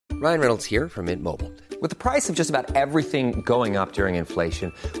Ryan Reynolds here from Mint Mobile. With the price of just about everything going up during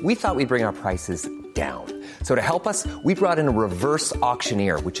inflation, we thought we'd bring our prices down. So to help us, we brought in a reverse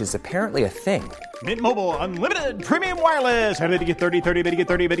auctioneer, which is apparently a thing. Mint Mobile Unlimited Premium Wireless. How to get 30, 30, bit to get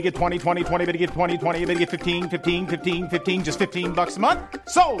 30, bit to get 20, 20, 20, bit to get 20, 20, bit to get 15, 15, 15, 15, just $15 a month?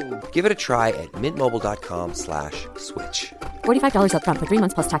 Sold! Give it a try at mintmobile.com/switch. $45 up front for 3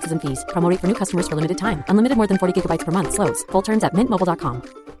 months plus taxes and fees. Promo rate for new customers for limited time. Unlimited more than 40 gigabytes per month. Slows full terms at mintmobile.com.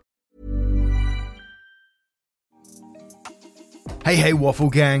 Hey Waffle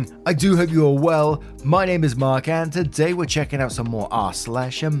Gang, I do hope you are well. My name is Mark and today we're checking out some more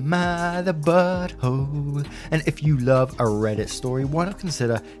r/mother butthole. And if you love a Reddit story, why not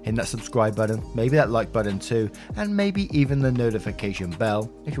consider hitting that subscribe button, maybe that like button too, and maybe even the notification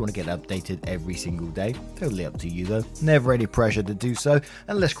bell if you want to get updated every single day. Totally up to you though, never any pressure to do so,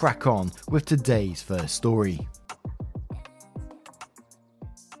 and let's crack on with today's first story.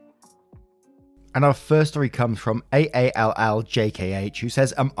 And our first story comes from AALLJKH, who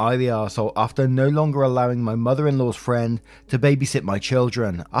says, "Am I the arsehole after no longer allowing my mother-in-law's friend to babysit my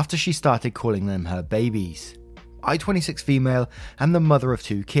children after she started calling them her babies? I, 26 female, am the mother of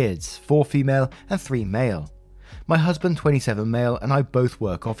 2 kids, 4 female and 3 male. My husband, 27 male, and I both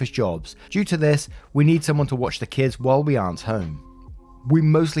work office jobs. Due to this, we need someone to watch the kids while we aren't home. We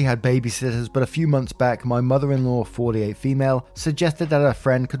mostly had babysitters, but a few months back, my mother-in-law, 48 female, suggested that a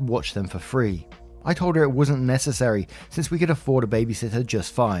friend could watch them for free. I told her it wasn't necessary since we could afford a babysitter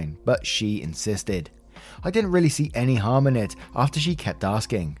just fine, but she insisted. I didn't really see any harm in it after she kept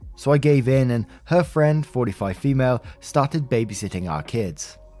asking, so I gave in and her friend, 45 female, started babysitting our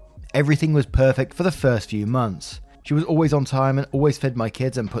kids. Everything was perfect for the first few months. She was always on time and always fed my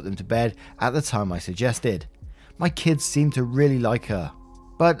kids and put them to bed at the time I suggested. My kids seemed to really like her.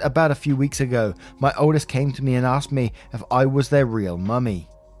 But about a few weeks ago, my oldest came to me and asked me if I was their real mummy.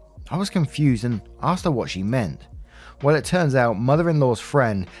 I was confused and asked her what she meant. Well, it turns out mother-in-law's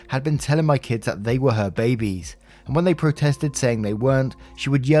friend had been telling my kids that they were her babies, and when they protested saying they weren't, she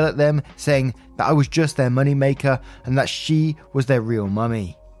would yell at them saying that I was just their moneymaker and that she was their real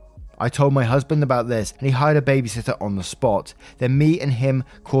mummy. I told my husband about this and he hired a babysitter on the spot. Then me and him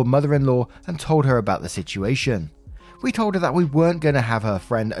called mother-in-law and told her about the situation. We told her that we weren't going to have her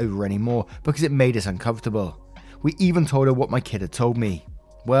friend over anymore because it made us uncomfortable. We even told her what my kid had told me.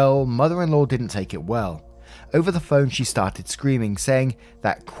 Well, mother-in-law didn't take it well. Over the phone she started screaming, saying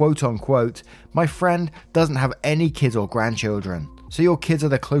that quote-unquote, my friend doesn't have any kids or grandchildren, so your kids are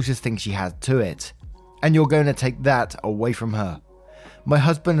the closest thing she had to it, and you're going to take that away from her. My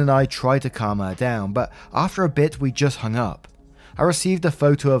husband and I tried to calm her down, but after a bit we just hung up. I received a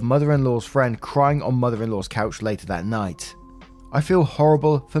photo of mother-in-law's friend crying on mother-in-law's couch later that night. I feel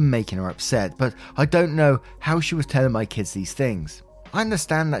horrible for making her upset, but I don't know how she was telling my kids these things. I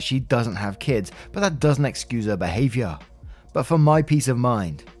understand that she doesn't have kids, but that doesn't excuse her behavior. But for my peace of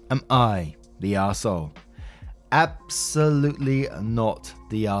mind, am I the arsehole? Absolutely not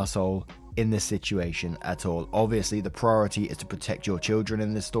the arsehole in this situation at all. Obviously, the priority is to protect your children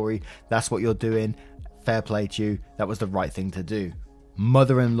in this story. That's what you're doing. Fair play to you. That was the right thing to do.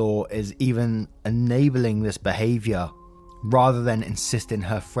 Mother-in-law is even enabling this behavior rather than insisting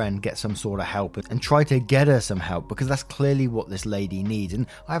her friend get some sort of help and try to get her some help, because that's clearly what this lady needs. And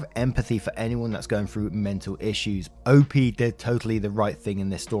I have empathy for anyone that's going through mental issues. OP did totally the right thing in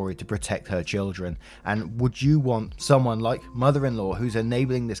this story to protect her children. And would you want someone like mother-in-law who's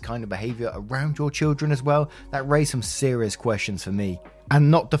enabling this kind of behavior around your children as well? That raised some serious questions for me. And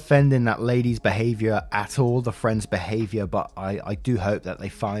not defending that lady's behavior at all, the friend's behavior, but I do hope that they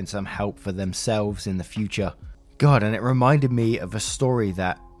find some help for themselves in the future. God, and it reminded me of a story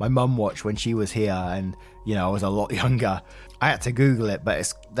that my mum watched when she was here and, you know, I was a lot younger. I had to Google it, but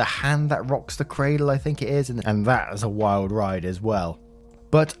it's The Hand That Rocks the Cradle, I think it is, and that is a wild ride as well.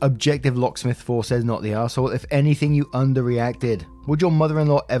 But Objective Locksmith 4 says not the arsehole. If anything, you underreacted. Would your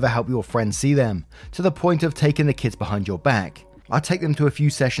mother-in-law ever help your friends see them? To the point of taking the kids behind your back. I take them to a few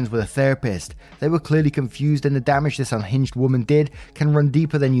sessions with a therapist. They were clearly confused, and the damage this unhinged woman did can run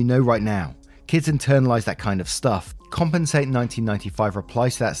deeper than you know right now. Kids internalize that kind of stuff. Compensate 1995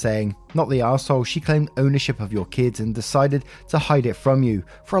 replies to that saying, not the arsehole, she claimed ownership of your kids and decided to hide it from you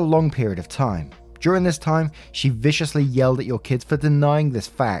for a long period of time. During this time, she viciously yelled at your kids for denying this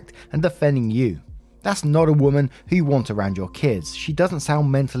fact and defending you. That's not a woman who you want around your kids. She doesn't sound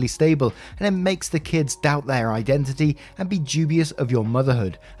mentally stable, and it makes the kids doubt their identity and be dubious of your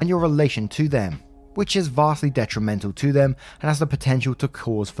motherhood and your relation to them, which is vastly detrimental to them and has the potential to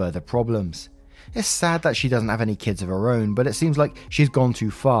cause further problems. It's sad that she doesn't have any kids of her own, but it seems like she's gone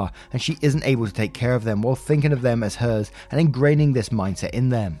too far and she isn't able to take care of them while thinking of them as hers and ingraining this mindset in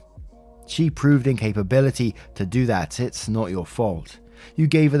them. She proved incapability to do that. It's not your fault. You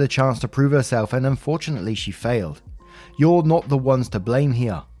gave her the chance to prove herself, and unfortunately she failed. You're not the ones to blame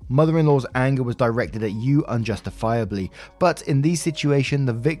here. Mother-in-law's anger was directed at you unjustifiably, but in these situations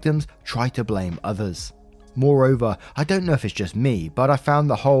the victims try to blame others. Moreover, I don't know if it's just me, but I found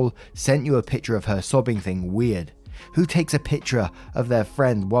the whole "sent you a picture of her sobbing" thing weird. Who takes a picture of their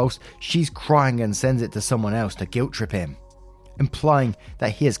friend whilst she's crying and sends it to someone else to guilt trip him, implying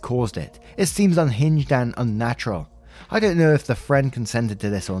that he has caused it? It seems unhinged and unnatural. I don't know if the friend consented to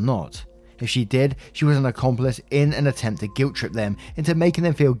this or not. If she did, she was an accomplice in an attempt to guilt trip them into making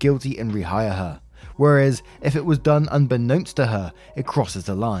them feel guilty and rehire her. Whereas, if it was done unbeknownst to her, it crosses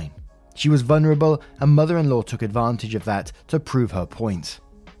the line. She was vulnerable, and mother-in-law took advantage of that to prove her point.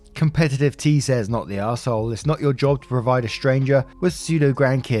 Competitive T says, not the arsehole. It's not your job to provide a stranger with pseudo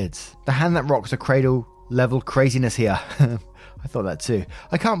grandkids. The hand that rocks the cradle level craziness here. I thought that too.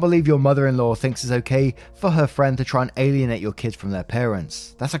 I can't believe your mother-in-law thinks it's okay for her friend to try and alienate your kids from their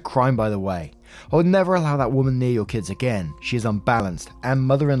parents. That's a crime, by the way. I would never allow that woman near your kids again. She is unbalanced, and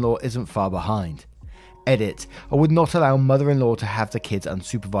mother-in-law isn't far behind. Edit. I would not allow mother-in-law to have the kids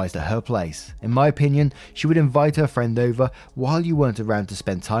unsupervised at her place. In my opinion, she would invite her friend over while you weren't around to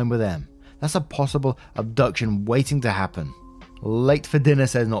spend time with them. That's a possible abduction waiting to happen. Late for dinner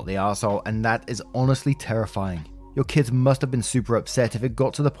says, not the arsehole, and that is honestly terrifying. Your kids must have been super upset if it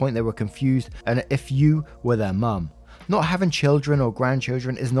got to the point they were confused and if you were their mum. Not having children or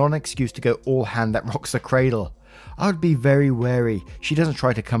grandchildren is not an excuse to go all hand that rocks the cradle. I would be very wary she doesn't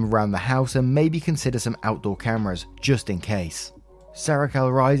try to come around the house, and maybe consider some outdoor cameras just in case.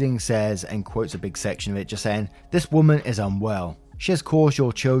 Saracal Rising says, and quotes a big section of it, just saying, this woman is unwell. She has caused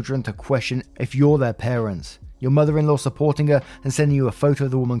your children to question if you're their parents. Your mother-in-law supporting her and sending you a photo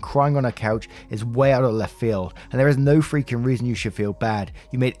of the woman crying on her couch is way out of left field, and there is no freaking reason you should feel bad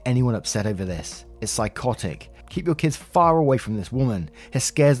you made anyone upset over this. It's psychotic. Keep your kids far away from this woman. It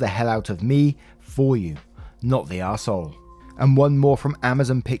scares the hell out of me for you, not the arsehole. And one more from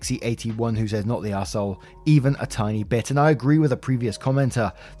Amazon Pixie 81 who says, not the arsehole, even a tiny bit. And I agree with a previous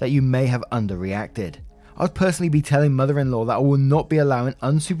commenter that you may have underreacted. I would personally be telling mother-in-law that I will not be allowing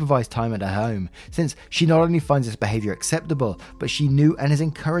unsupervised time at her home, since she not only finds this behaviour acceptable, but she knew and is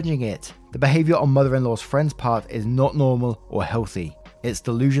encouraging it. The behaviour on mother-in-law's friend's part is not normal or healthy. It's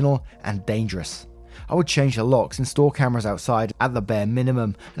delusional and dangerous. I would change the locks, install cameras outside at the bare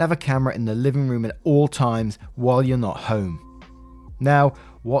minimum, and have a camera in the living room at all times while you're not home. Now,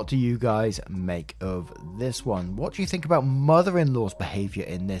 what do you guys make of this one? What do you think about mother-in-law's behaviour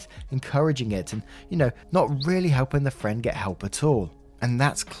in this, encouraging it and, not really helping the friend get help at all? And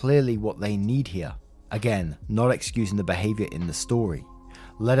that's clearly what they need here. Again, not excusing the behaviour in the story.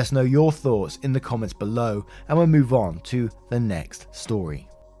 Let us know your thoughts in the comments below, and we'll move on to the next story.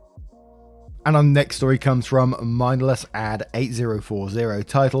 And our next story comes from Mindless Ad 8040,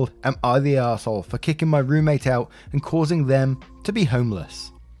 titled, Am I the Arsehole for Kicking My Roommate Out and Causing Them to Be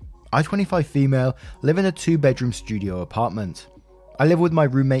Homeless? I, 25 female, live in a 2-bedroom studio apartment. I live with my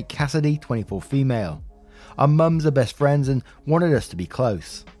roommate Cassidy, 24 female. Our mums are best friends and wanted us to be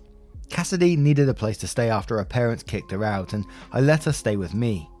close. Cassidy needed a place to stay after her parents kicked her out, and I let her stay with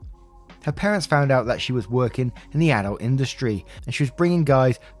me. Her parents found out that she was working in the adult industry and she was bringing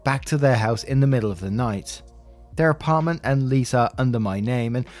guys back to their house in the middle of the night. Their apartment and lease are under my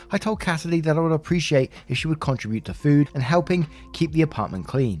name, and I told Cassidy that I would appreciate if she would contribute to food and helping keep the apartment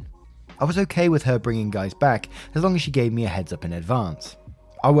clean. I was okay with her bringing guys back as long as she gave me a heads up in advance.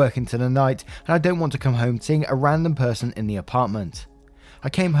 I work into the night and I don't want to come home seeing a random person in the apartment. I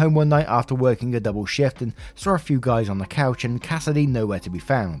came home one night after working a double shift and saw a few guys on the couch and Cassidy nowhere to be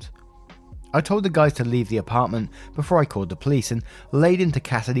found. I told the guys to leave the apartment before I called the police and laid into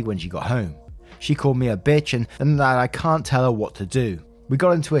Cassidy when she got home. She called me a bitch and that I can't tell her what to do. We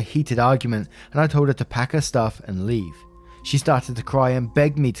got into a heated argument and I told her to pack her stuff and leave. She started to cry and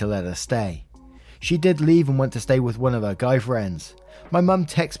begged me to let her stay. She did leave and went to stay with one of her guy friends. My mum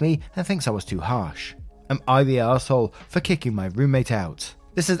texts me and thinks I was too harsh. Am I the arsehole for kicking my roommate out?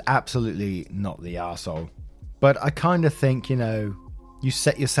 This is absolutely not the arsehole. But I kind of think, you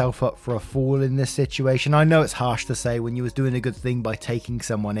set yourself up for a fall in this situation. I know it's harsh to say when you was doing a good thing by taking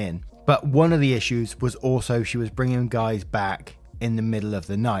someone in. But one of the issues was also she was bringing guys back in the middle of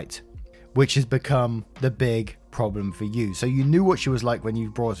the night, which has become the big problem for you. So you knew what she was like when you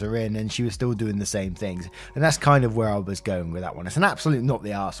brought her in and she was still doing the same things. And that's kind of where I was going with that one. It's an absolute not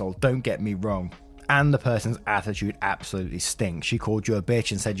the arsehole, don't get me wrong. And the person's attitude absolutely stinks. She called you a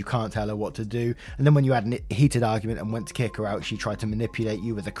bitch and said you can't tell her what to do. And then when you had a heated argument and went to kick her out, she tried to manipulate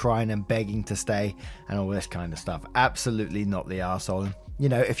you with the crying and begging to stay and all this kind of stuff. Absolutely not the arsehole. You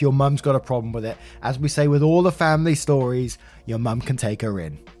know, if your mum's got a problem with it, as we say with all the family stories, your mum can take her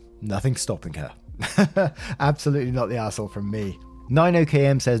in. Nothing's stopping her. Absolutely not the arsehole from me.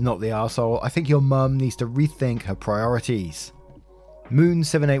 90km says not the arsehole. I think your mum needs to rethink her priorities.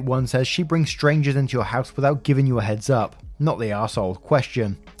 Moon781 says she brings strangers into your house without giving you a heads up. Not the arsehole.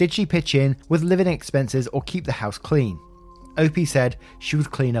 Question: did she pitch in with living expenses or keep the house clean? OP said she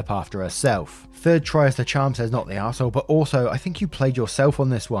would clean up after herself. Third tries the charm says not the arsehole, but also I think you played yourself on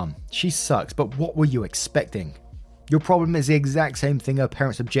this one. She sucks, but what were you expecting? Your problem is the exact same thing her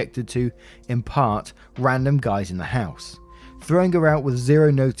parents objected to, in part, random guys in the house. Throwing her out with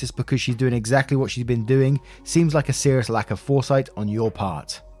zero notice because she's doing exactly what she's been doing seems like a serious lack of foresight on your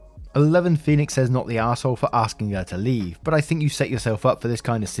part. 11 Phoenix says not the arsehole for asking her to leave, but I think you set yourself up for this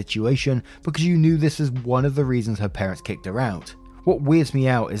kind of situation because you knew this is one of the reasons her parents kicked her out. What weirds me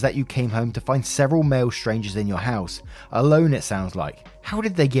out is that you came home to find several male strangers in your house, alone it sounds like. How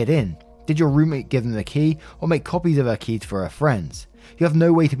did they get in? Did your roommate give them the key or make copies of her keys for her friends? You have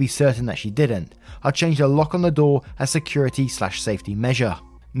no way to be certain that she didn't. I'll change the lock on the door as security/safety measure.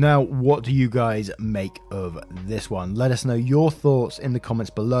 Now, what do you guys make of this one? Let us know your thoughts in the comments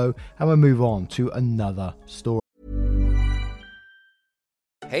below and we'll move on to another story.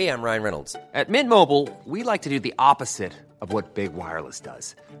 Hey, I'm Ryan Reynolds. At Mint Mobile, we like to do the opposite of what Big Wireless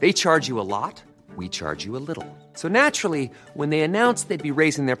does. They charge you a lot, we charge you a little. So naturally, when they announced they'd be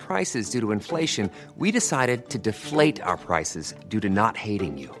raising their prices due to inflation, we decided to deflate our prices due to not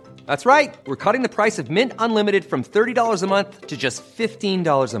hating you. That's right. We're cutting the price of Mint Unlimited from $30 a month to just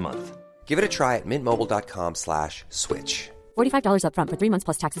 $15 a month. Give it a try at mintmobile.com/switch. $45 up front for 3 months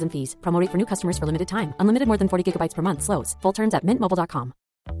plus taxes and fees. Promo rate for new customers for limited time. Unlimited more than 40 gigabytes per month slows. Full terms at mintmobile.com.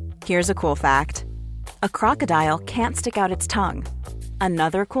 Here's a cool fact. A crocodile can't stick out its tongue.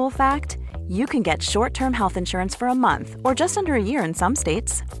 Another cool fact, you can get short-term health insurance for a month or just under a year in some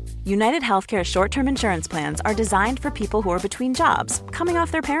states. United Healthcare short-term insurance plans are designed for people who are between jobs, coming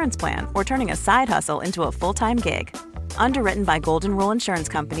off their parents' plan, or turning a side hustle into a full-time gig. Underwritten by Golden Rule Insurance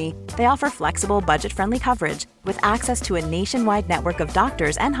Company, they offer flexible, budget-friendly coverage with access to a nationwide network of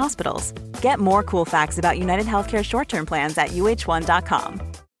doctors and hospitals. Get more cool facts about United Healthcare short-term plans at uh1.com.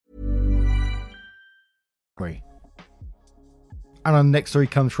 And our next story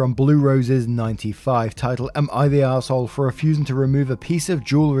comes from Blue Roses 95, titled Am I the Arsehole for refusing to remove a piece of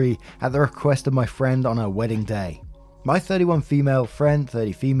jewellery at the request of my friend on her wedding day? My 31 female friend,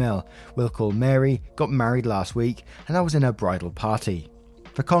 30 female, we'll call Mary, got married last week and I was in her bridal party.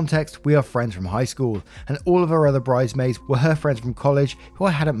 For context, we are friends from high school and all of her other bridesmaids were her friends from college who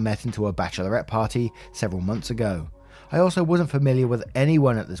I hadn't met until a bachelorette party several months ago. I also wasn't familiar with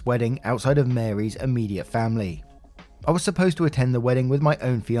anyone at this wedding outside of Mary's immediate family. I was supposed to attend the wedding with my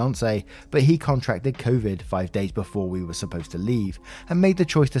own fiancé, but he contracted COVID 5 days before we were supposed to leave and made the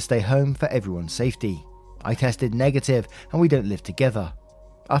choice to stay home for everyone's safety. I tested negative and we don't live together.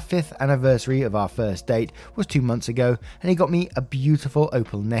 Our 5th anniversary of our first date was 2 months ago and he got me a beautiful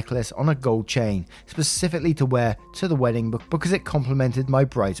opal necklace on a gold chain specifically to wear to the wedding because it complemented my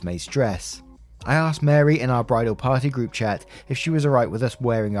bridesmaid's dress. I asked Mary in our bridal party group chat if she was alright with us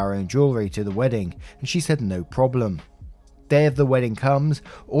wearing our own jewellery to the wedding and she said no problem. Day of the wedding comes,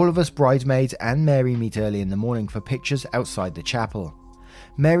 all of us bridesmaids and Mary meet early in the morning for pictures outside the chapel.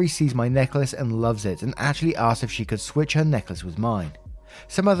 Mary sees my necklace and loves it and actually asks if she could switch her necklace with mine.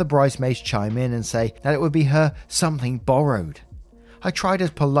 Some other bridesmaids chime in and say that it would be her something borrowed. I tried as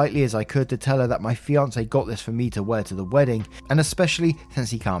politely as I could to tell her that my fiancé got this for me to wear to the wedding and especially since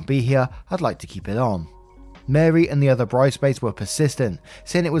he can't be here, I'd like to keep it on. Mary and the other bridesmaids were persistent,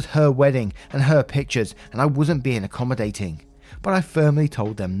 saying it was her wedding and her pictures and I wasn't being accommodating, but I firmly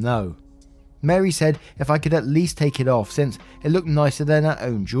told them no. Mary said if I could at least take it off since it looked nicer than her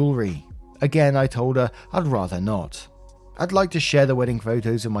own jewellery. Again, I told her I'd rather not. I'd like to share the wedding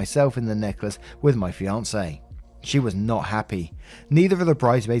photos of myself in the necklace with my fiancé. She was not happy. Neither of the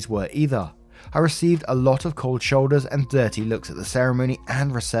bridesmaids were either. I received a lot of cold shoulders and dirty looks at the ceremony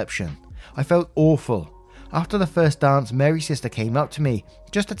and reception. I felt awful. After the first dance, Mary's sister came up to me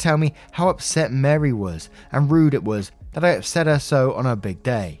just to tell me how upset Mary was and rude it was that I upset her so on her big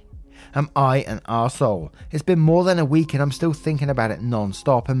day. Am I an arsehole? It's been more than a week and I'm still thinking about it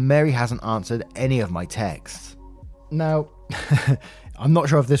non-stop and Mary hasn't answered any of my texts. Now, I'm not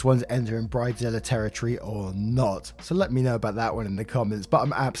sure if this one's entering Bridezilla territory or not, so let me know about that one in the comments, but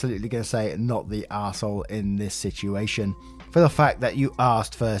I'm absolutely going to say not the arsehole in this situation. For the fact that you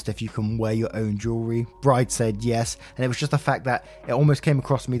asked first if you can wear your own jewellery, Bride said yes, and it was just the fact that it almost came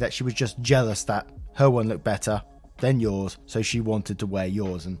across to me that she was just jealous that her one looked better than yours, so she wanted to wear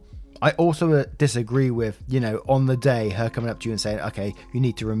yours, and I also disagree with, on the day, her coming up to you and saying, okay, you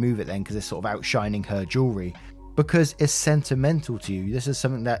need to remove it then because it's sort of outshining her jewelry. Because it's sentimental to you. This is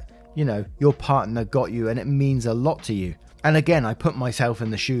something that, your partner got you and it means a lot to you. And again, I put myself in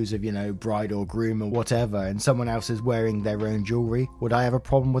the shoes of, bride or groom or whatever, and someone else is wearing their own jewelry. Would I have a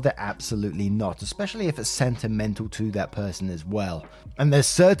problem with it? Absolutely not, especially if it's sentimental to that person as well. And there's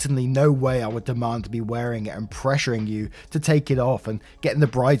certainly no way I would demand to be wearing it and pressuring you to take it off and getting the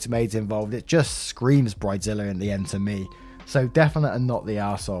bridesmaids involved. It just screams Bridezilla in the end to me. So definitely not the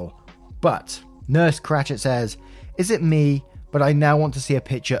arsehole. But Nurse Cratchit says, is it me? But I now want to see a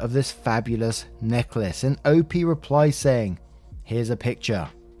picture of this fabulous necklace. And OP replies saying, here's a picture.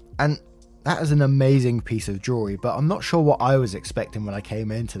 And that is an amazing piece of jewelry, but I'm not sure what I was expecting when I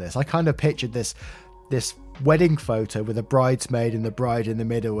came into this. I kind of pictured this wedding photo with a bridesmaid and the bride in the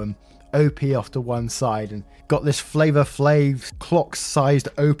middle and OP off to one side and got this Flavor Flav clock-sized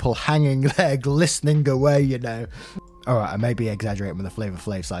opal hanging there, glistening away, Alright, I may be exaggerating with the Flavor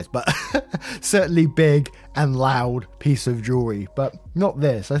Flav size, but certainly big and loud piece of jewelry. But not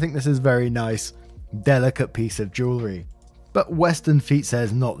this. I think this is very nice, delicate piece of jewelry. But Western Feet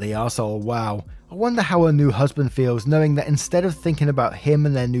says, not the arsehole. Wow. I wonder how her new husband feels knowing that instead of thinking about him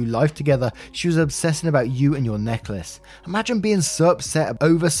and their new life together, she was obsessing about you and your necklace. Imagine being so upset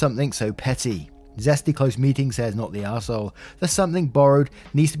over something so petty. Zesty Close Meeting says, not the arsehole. The something borrowed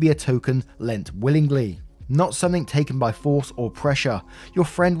needs to be a token lent willingly. Not something taken by force or pressure. Your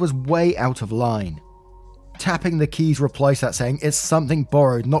friend was way out of line. Tapping the Keys replies that saying, it's something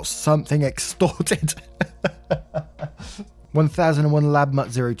borrowed, not something extorted. 1001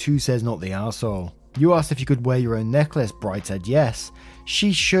 Labmut02 says, not the arsehole. You asked if you could wear your own necklace. Bride said yes.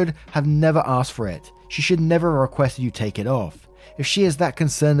 She should have never asked for it. She should never have requested you take it off. If she is that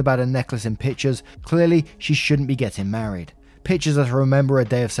concerned about a necklace in pictures, clearly she shouldn't be getting married. Pictures that remember a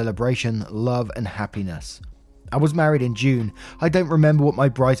day of celebration, love and happiness. I was married in June. I don't remember what my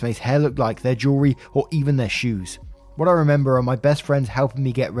bridesmaids' hair looked like, their jewelry or even their shoes. What I remember are my best friends helping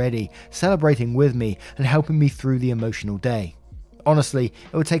me get ready, celebrating with me and helping me through the emotional day. Honestly,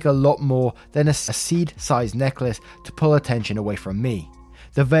 it would take a lot more than a seed-sized necklace to pull attention away from me.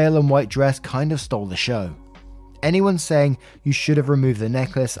 The veil and white dress kind of stole the show. Anyone saying you should have removed the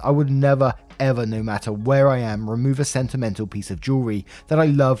necklace, I would never, ever, no matter where I am, remove a sentimental piece of jewelry that I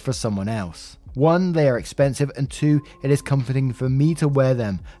love for someone else. 1, they are expensive, and 2, it is comforting for me to wear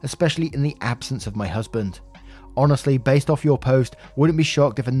them, especially in the absence of my husband. Honestly, based off your post, wouldn't be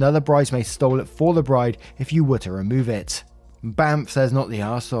shocked if another bridesmaid stole it for the bride if you were to remove it. Bamf says, not the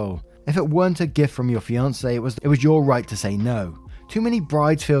arsehole. If it weren't a gift from your fiancé, it was your right to say no. Too many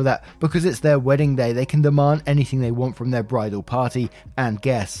brides feel that because it's their wedding day, they can demand anything they want from their bridal party and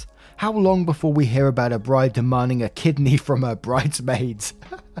guests. How long before we hear about a bride demanding a kidney from her bridesmaids?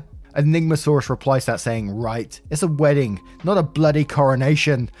 Enigmasaurus replies that saying, right, it's a wedding, not a bloody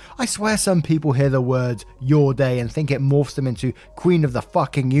coronation. I swear some people hear the words, your day, and think it morphs them into Queen of the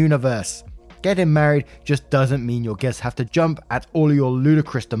fucking universe. Getting married just doesn't mean your guests have to jump at all your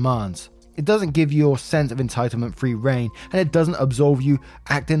ludicrous demands. It doesn't give you your sense of entitlement free reign, and it doesn't absolve you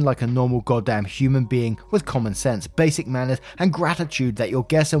acting like a normal goddamn human being with common sense, basic manners, and gratitude that your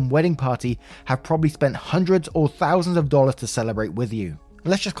guests and wedding party have probably spent hundreds or thousands of dollars to celebrate with you.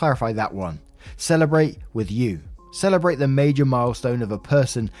 Let's just clarify that one. Celebrate with you. Celebrate the major milestone of a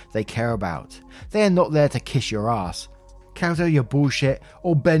person they care about. They are not there to kiss your ass, counter your bullshit,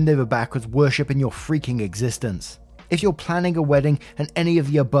 or bend over backwards worshipping your freaking existence. If you're planning a wedding and any of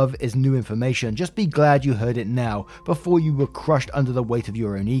the above is new information, just be glad you heard it now before you were crushed under the weight of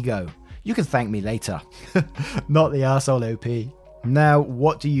your own ego. You can thank me later. Not the arsehole OP. Now,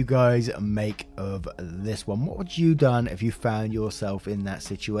 what do you guys make of this one? What would you done if you found yourself in that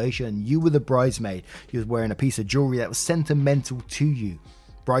situation? You were the bridesmaid. You was wearing a piece of jewelry that was sentimental to you.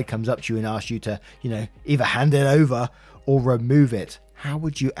 Bride comes up to you and asks you to, either hand it over or remove it. How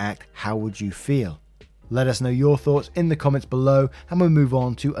would you act? How would you feel? Let us know your thoughts in the comments below and we'll move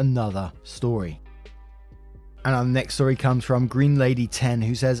on to another story. And our next story comes from Green Lady 10,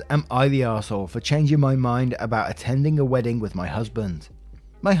 who says, am I the arsehole for changing my mind about attending a wedding with my husband?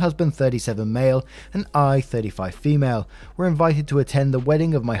 My husband, 37 male, and I, 35 female, were invited to attend the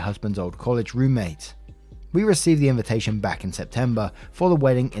wedding of my husband's old college roommate. We received the invitation back in September for the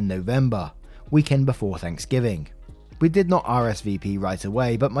wedding in November, weekend before Thanksgiving. We did not RSVP right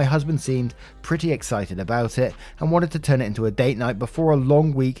away, but my husband seemed pretty excited about it and wanted to turn it into a date night before a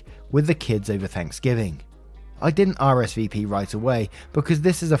long week with the kids over Thanksgiving. I didn't RSVP right away because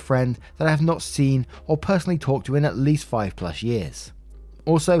this is a friend that I have not seen or personally talked to in at least 5+ years.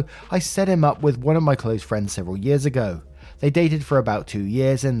 Also, I set him up with one of my close friends several years ago. They dated for about 2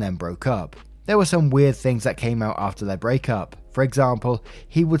 years and then broke up. There were some weird things that came out after their breakup. For example,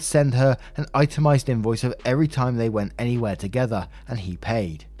 he would send her an itemized invoice of every time they went anywhere together, and he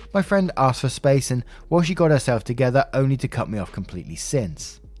paid. My friend asked for space, and well, she got herself together only to cut me off completely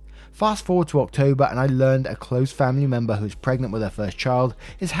since. Fast forward to October, and I learned a close family member who's pregnant with her first child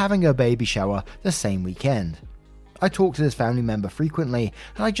is having her baby shower the same weekend. I talk to this family member frequently,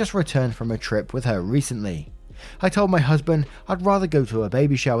 and I just returned from a trip with her recently. I told my husband I'd rather go to a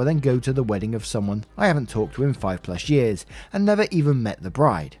baby shower than go to the wedding of someone I haven't talked to in 5+ years and never even met the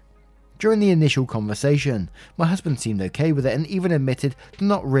bride. During the initial conversation, my husband seemed okay with it and even admitted to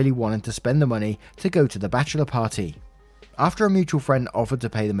not really wanting to spend the money to go to the bachelor party. After a mutual friend offered to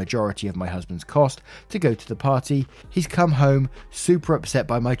pay the majority of my husband's cost to go to the party, he's come home super upset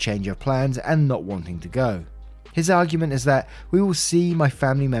by my change of plans and not wanting to go. His argument is that we will see my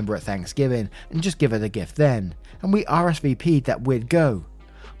family member at Thanksgiving and just give her the gift then, and we RSVP'd that we'd go.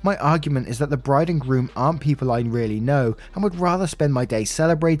 My argument is that the bride and groom aren't people I really know and would rather spend my day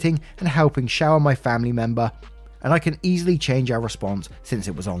celebrating and helping shower my family member, and I can easily change our response since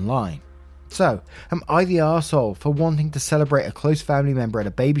it was online. So, am I the arsehole for wanting to celebrate a close family member at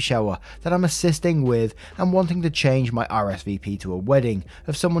a baby shower that I'm assisting with and wanting to change my RSVP to a wedding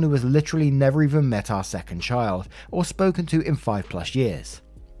of someone who has literally never even met our second child or spoken to in 5+ years?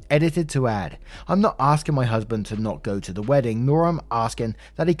 Edited to add, I'm not asking my husband to not go to the wedding, nor am I asking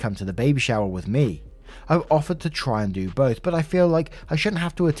that he come to the baby shower with me. I've offered to try and do both, but I feel like I shouldn't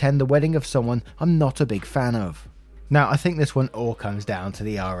have to attend the wedding of someone I'm not a big fan of. Now, I think this one all comes down to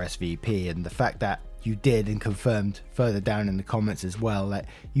the RSVP and the fact that you did, and confirmed further down in the comments as well, that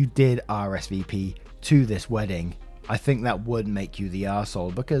you did RSVP to this wedding. I think that would make you the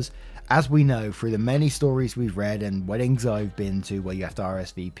arsehole because, as we know through the many stories we've read and weddings I've been to where you have to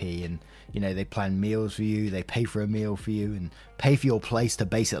RSVP and, you know, they plan meals for you, they pay for a meal for you and pay for your place to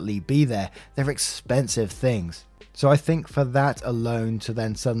basically be there. They're expensive things. So I think for that alone to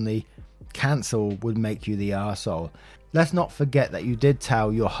then suddenly cancel would make you the arsehole. Let's not forget that you did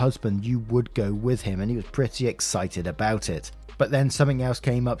tell your husband you would go with him and he was pretty excited about it. But then something else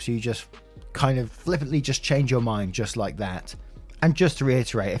came up, so you just kind of flippantly just change your mind just like that. And just to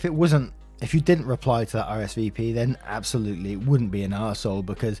reiterate, if you didn't reply to that RSVP, then absolutely it wouldn't be an arsehole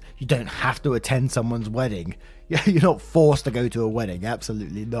because you don't have to attend someone's wedding. You're not forced to go to a wedding,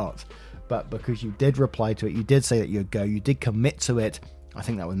 absolutely not. But because you did reply to it, you did say that you'd go, you did commit to it, I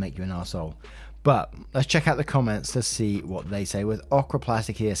think that would make you an arsehole. But let's check out the comments to see what they say, with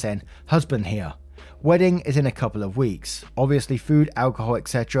Aquaplastic here saying, husband here. Wedding is in a couple of weeks. Obviously food, alcohol,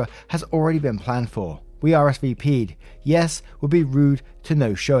 etc. has already been planned for. We RSVP'd. Yes, would be rude to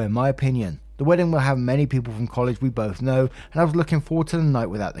no show in my opinion. The wedding will have many people from college we both know, and I was looking forward to the night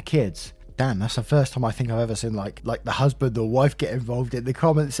without the kids. Damn, that's the first time I think I've ever seen like the husband or wife get involved in the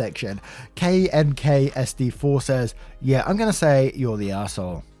comment section. KMKSD4 says, yeah, I'm going to say you're the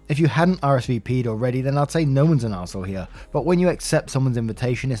arsehole. If you hadn't RSVP'd already, then I'd say no one's an arsehole here. But when you accept someone's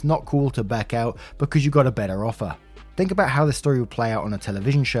invitation, it's not cool to back out because you got a better offer. Think about how this story would play out on a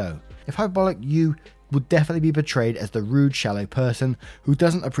television show. If hyperbolic, you would definitely be portrayed as the rude, shallow person who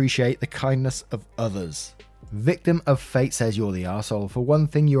doesn't appreciate the kindness of others. Victim of Fate says you're the arsehole. For one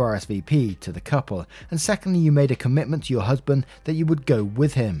thing, you RSVP'd to the couple, and secondly, you made a commitment to your husband that you would go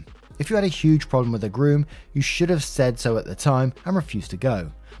with him. If you had a huge problem with the groom, you should have said so at the time and refused to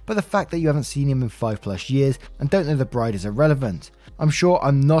go. But the fact that you haven't seen him in 5+ years and don't know the bride is irrelevant. I'm sure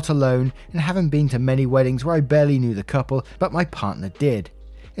I'm not alone in having been to many weddings where I barely knew the couple, but my partner did.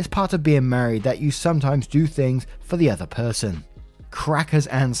 It's part of being married that you sometimes do things for the other person. Crackers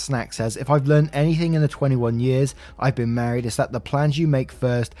and Snack says, if I've learned anything in the 21 years I've been married, it's that the plans you make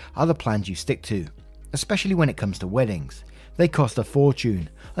first are the plans you stick to, especially when it comes to weddings. They cost a fortune.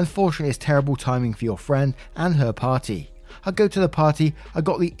 Unfortunately, it's terrible timing for your friend and her party. I go to the party I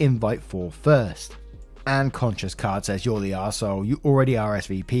got the invite for first. And Conscious Card says, you're the arsehole. You already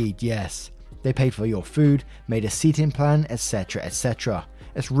RSVP'd, yes. They paid for your food, made a seating plan, etc, etc.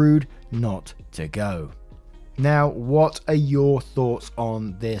 It's rude not to go. Now, what are your thoughts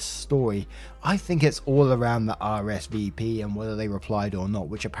on this story? I think it's all around the RSVP and whether they replied or not,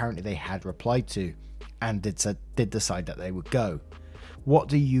 which apparently they had replied to and did decide that they would go. What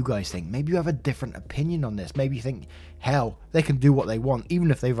do you guys think? Maybe you have a different opinion on this. Maybe you think, hell, they can do what they want, even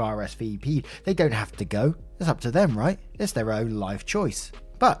if they've RSVP'd. They don't have to go. It's up to them, right? It's their own life choice.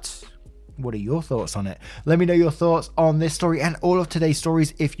 But what are your thoughts on it? Let me know your thoughts on this story and all of today's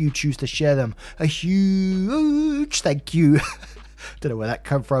stories if you choose to share them. A huge thank you Don't know where that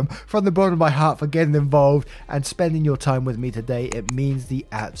come from the bottom of my heart, for getting involved and spending your time with me today. It means the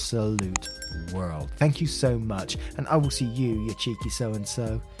absolute world. Thank you so much, and I will see you cheeky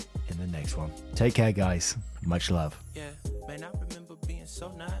so-and-so, in the next one. Take care, guys. Much love. Yeah, man, I remember being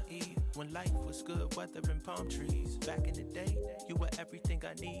so naive when life was good, weather and palm trees. Back in the day, you were everything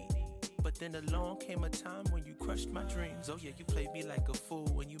I need. But then along came a time when you crushed my dreams. Oh yeah, you played me like a fool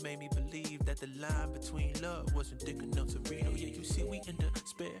when you made me believe that the line between love wasn't thick enough to read. Oh yeah, you see we in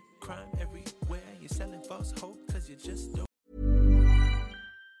despair, crime everywhere. You're selling false hope cause you just don't.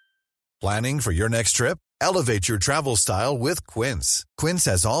 Planning for your next trip? Elevate your travel style with Quince. Quince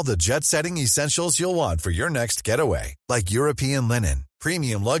has all the jet-setting essentials you'll want for your next getaway, like European linen,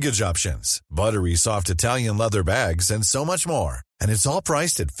 premium luggage options, buttery soft Italian leather bags, and so much more. And it's all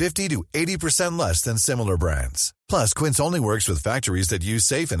priced at 50 to 80% less than similar brands. Plus, Quince only works with factories that use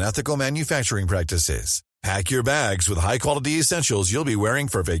safe and ethical manufacturing practices. Pack your bags with high-quality essentials you'll be wearing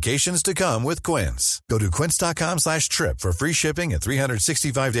for vacations to come with Quince. Go to quince.com/trip for free shipping and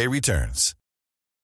 365-day returns.